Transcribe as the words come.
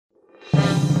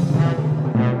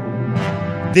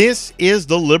This is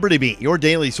The Liberty Beat, your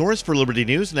daily source for liberty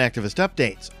news and activist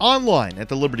updates, online at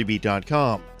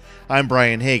TheLibertyBeat.com. I'm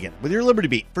Brian Hagan with your Liberty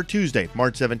Beat for Tuesday,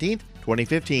 March 17th,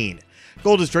 2015.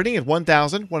 Gold is trading at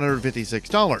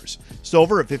 $1,156,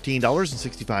 silver at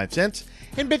 $15.65,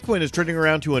 and Bitcoin is trading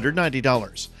around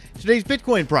 $290. Today's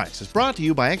Bitcoin price is brought to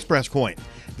you by ExpressCoin,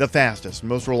 the fastest and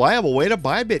most reliable way to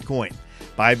buy Bitcoin.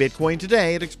 Buy Bitcoin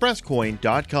today at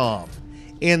expresscoin.com.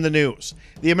 In the news,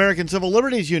 the American Civil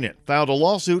Liberties Union filed a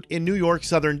lawsuit in New York's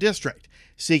Southern District,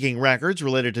 seeking records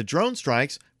related to drone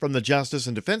strikes from the Justice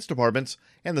and Defense Departments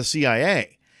and the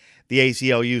CIA. The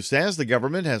ACLU says the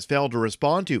government has failed to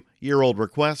respond to year-old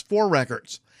requests for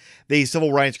records. The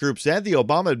civil rights group said the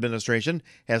Obama administration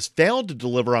has failed to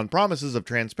deliver on promises of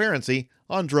transparency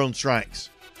on drone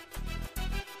strikes.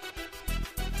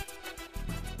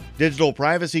 Digital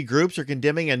privacy groups are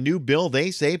condemning a new bill they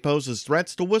say poses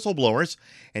threats to whistleblowers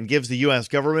and gives the U.S.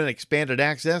 government expanded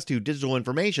access to digital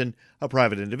information of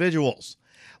private individuals.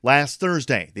 Last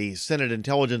Thursday, the Senate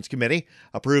Intelligence Committee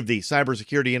approved the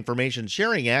Cybersecurity Information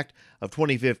Sharing Act of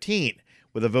 2015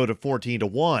 with a vote of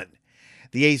 14-1.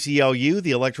 The ACLU,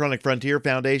 the Electronic Frontier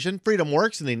Foundation,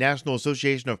 FreedomWorks, and the National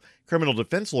Association of Criminal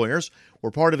Defense Lawyers were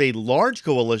part of a large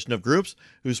coalition of groups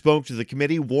who spoke to the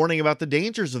committee warning about the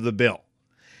dangers of the bill.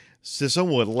 CISA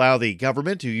would allow the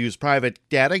government to use private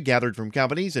data gathered from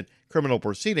companies in criminal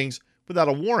proceedings without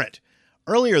a warrant.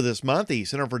 Earlier this month, the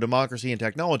Center for Democracy and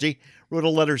Technology wrote a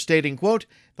letter stating, quote,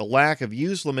 "The lack of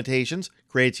use limitations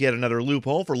creates yet another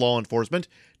loophole for law enforcement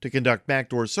to conduct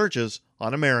backdoor searches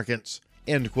on Americans,"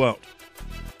 end quote.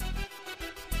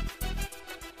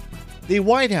 The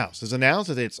White House has announced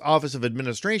that its Office of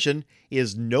Administration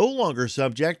is no longer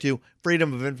subject to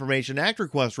Freedom of Information Act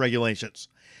request regulations.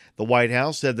 The White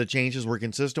House said the changes were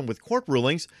consistent with court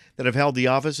rulings that have held the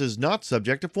office is not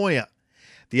subject to FOIA.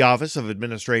 The Office of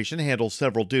Administration handles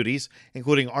several duties,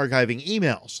 including archiving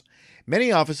emails. Many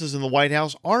offices in the White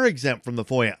House are exempt from the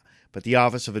FOIA, but the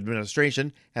Office of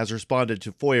Administration has responded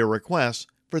to FOIA requests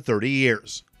for 30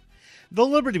 years. The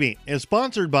Liberty Beat is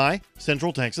sponsored by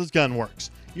Central Texas Gunworks,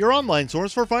 your online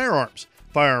source for firearms,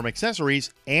 firearm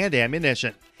accessories, and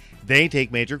ammunition. They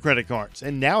take major credit cards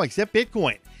and now accept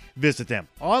Bitcoin. Visit them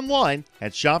online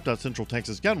at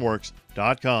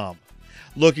shop.centraltexasgunworks.com.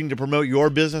 Looking to promote your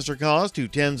business or cause to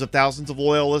tens of thousands of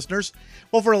loyal listeners?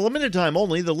 Well, for a limited time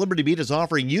only, the Liberty Beat is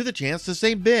offering you the chance to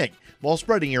save big while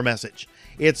spreading your message.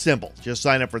 It's simple. Just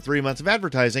sign up for 3 months of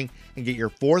advertising and get your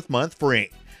 4th month free.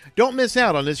 Don't miss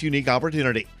out on this unique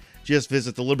opportunity. Just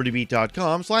visit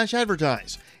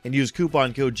thelibertybeat.com/advertise and use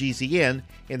coupon code GCN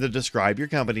in the Describe Your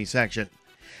Company section.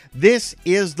 This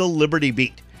is the Liberty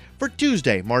Beat for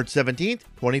Tuesday, March 17th,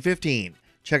 2015.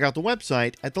 Check out the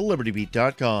website at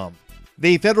thelibertybeat.com.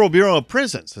 The Federal Bureau of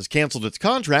Prisons has canceled its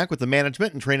contract with the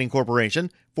Management and Training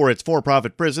Corporation for its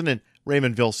for-profit prison in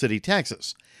Raymondville City,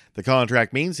 Texas. The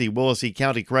contract means the Willacy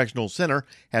County Correctional Center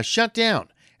has shut down,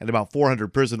 and about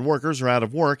 400 prison workers are out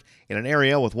of work in an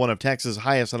area with one of Texas'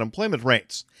 highest unemployment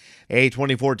rates. A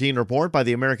 2014 report by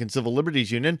the American Civil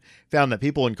Liberties Union found that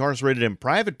people incarcerated in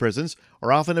private prisons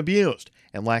are often abused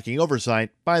and lacking oversight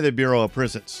by the Bureau of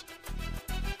Prisons.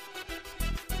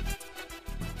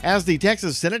 As the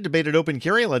Texas Senate debated open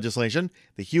carry legislation,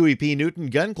 the Huey P. Newton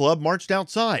Gun Club marched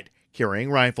outside, carrying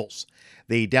rifles.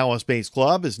 The Dallas-based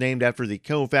club is named after the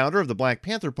co-founder of the Black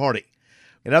Panther Party.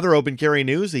 In other open carry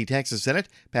news, the Texas Senate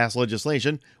passed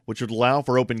legislation which would allow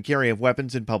for open carry of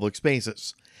weapons in public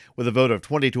spaces. With a vote of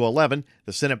 20-11,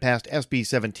 the Senate passed SB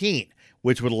 17,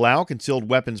 which would allow concealed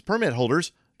weapons permit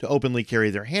holders to openly carry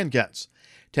their handguns.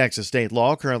 Texas state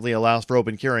law currently allows for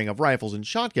open carrying of rifles and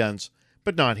shotguns,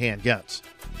 but not handguns.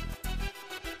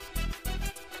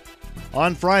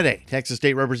 On Friday, Texas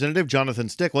State Representative Jonathan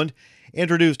Stickland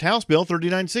introduced House Bill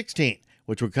 3916,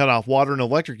 which would cut off water and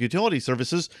electric utility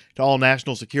services to all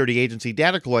National Security Agency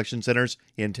data collection centers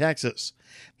in Texas.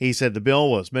 He said the bill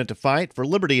was meant to fight for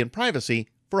liberty and privacy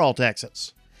for all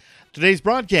Texans. Today's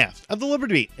broadcast of the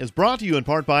Liberty Beat is brought to you in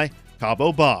part by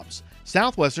Cabo Bob's,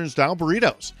 Southwestern-style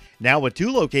burritos, now with 2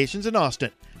 locations in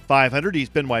Austin, 500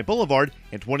 East Benway Boulevard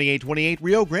and 2828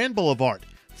 Rio Grande Boulevard.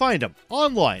 Find them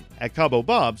online at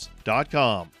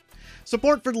cabobobs.com.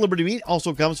 Support for the Liberty Beat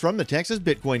also comes from the Texas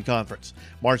Bitcoin Conference,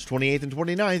 March 28th and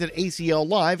 29th at ACL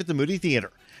Live at the Moody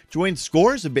Theater. Join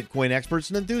scores of Bitcoin experts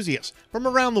and enthusiasts from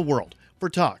around the world for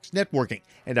talks, networking,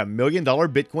 and a $1 million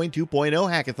Bitcoin 2.0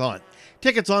 hackathon.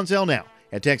 Tickets on sale now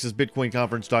at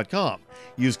TexasBitcoinConference.com.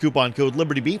 Use coupon code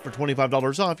LibertyBeat for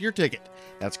 $25 off your ticket.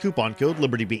 That's coupon code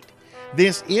LibertyBeat.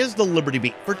 This is the Liberty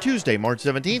Beat for Tuesday, March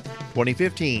 17th,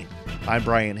 2015. I'm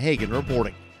Brian Hagan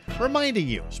reporting, reminding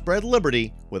you, spread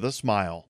liberty with a smile.